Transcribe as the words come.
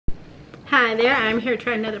Hi there, I'm here to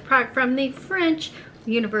try another product from the French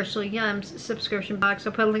Universal Yums subscription box.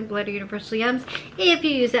 I'll put a link below to Universal Yums. If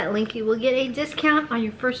you use that link, you will get a discount on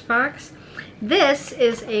your first box. This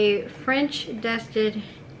is a French dusted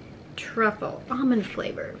truffle almond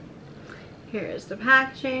flavor. Here is the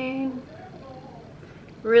packaging.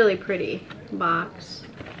 Really pretty box.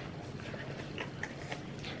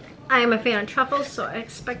 I am a fan of truffles, so I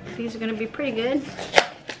expect that these are going to be pretty good.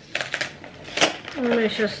 We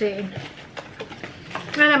shall see.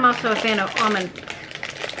 And I'm also a fan of almond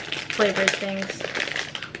flavored things.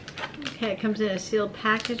 Okay, it comes in a sealed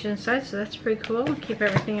package inside, so that's pretty cool. Keep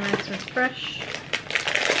everything nice and fresh.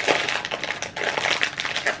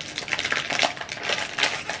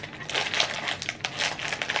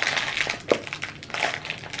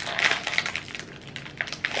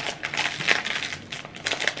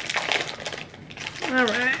 All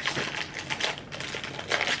right.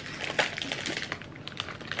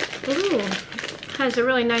 Ooh, has a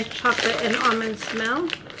really nice chocolate and almond smell.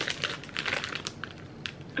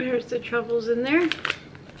 Here's the truffles in there.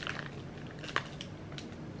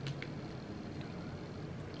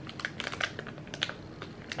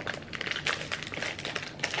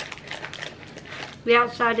 The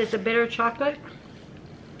outside is a bitter chocolate.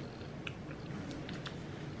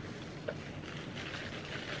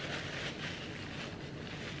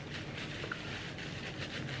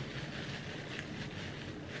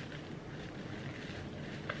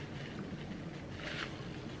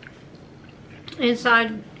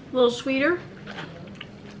 Inside, a little sweeter.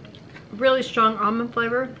 Really strong almond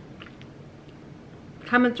flavor.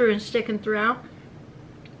 Coming through and sticking throughout.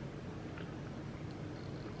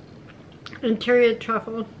 Interior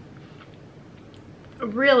truffle.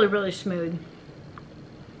 Really, really smooth.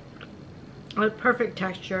 A perfect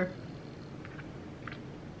texture.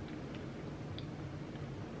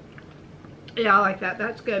 Yeah, I like that.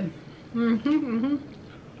 That's good.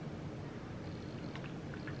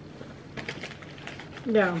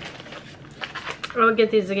 Yeah, I would get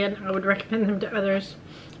these again. I would recommend them to others.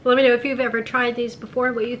 Let me know if you've ever tried these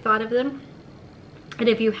before, what you thought of them. And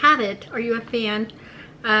if you haven't, are you a fan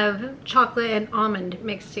of chocolate and almond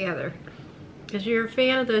mixed together? If you're a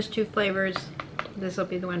fan of those two flavors, this will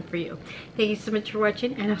be the one for you. Thank you so much for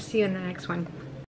watching, and I'll see you in the next one.